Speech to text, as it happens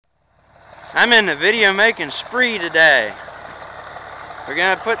I'm in the video making spree today. We're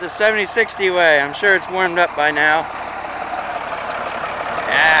gonna put the 7060 away. I'm sure it's warmed up by now.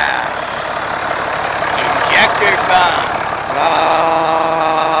 Yeah. Injector pump.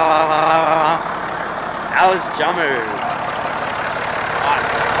 Alice Chalmers.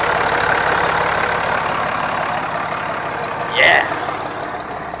 Awesome. Yeah.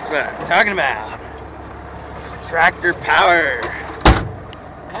 That's what I'm talking about. Tractor power.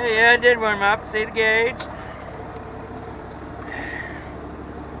 Hey, yeah, I did warm up. See the gauge?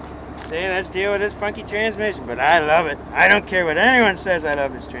 See, let's deal with this funky transmission, but I love it. I don't care what anyone says, I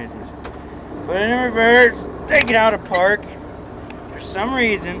love this transmission. Put it in reverse, take it out of park. For some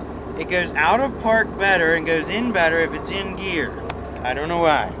reason, it goes out of park better and goes in better if it's in gear. I don't know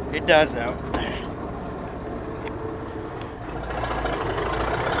why. It does, though.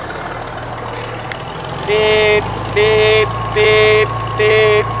 Beep, beep, beep,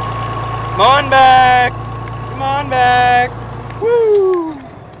 beep. Come on back. Come on back. Woo.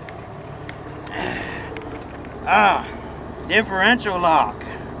 Ah, differential lock.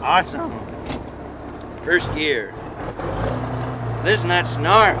 Awesome. First gear. Listen to that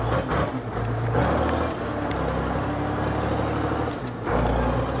snarl.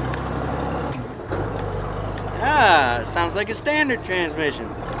 Ah, sounds like a standard transmission.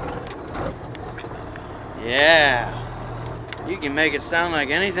 Yeah. You can make it sound like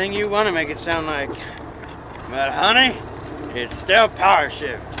anything you want to make it sound like. But honey, it's still power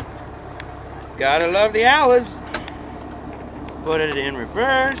shift. Gotta love the hours. Put it in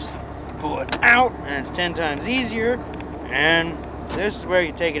reverse, pull it out, and it's 10 times easier. And this is where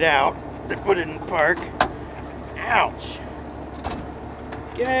you take it out to put it in park. Ouch.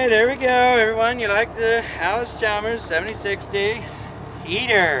 Okay, there we go, everyone. You like the Alice Chalmers 7060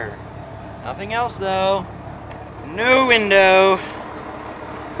 heater. Nothing else though. No window.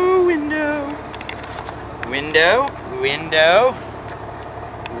 Ooh, window. Window, window,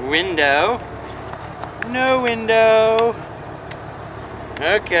 window. No window.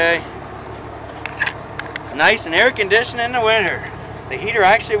 Okay. It's nice and air conditioned in the winter. The heater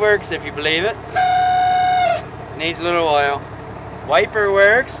actually works if you believe it. Needs a little oil. Wiper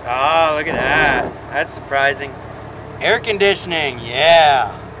works. Oh, look at that. That's surprising. Air conditioning,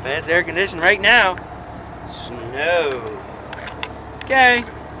 yeah. But it's air conditioned right now. Snow. Okay,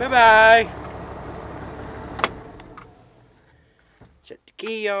 bye-bye. Shut the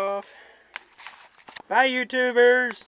key off. Bye, YouTubers.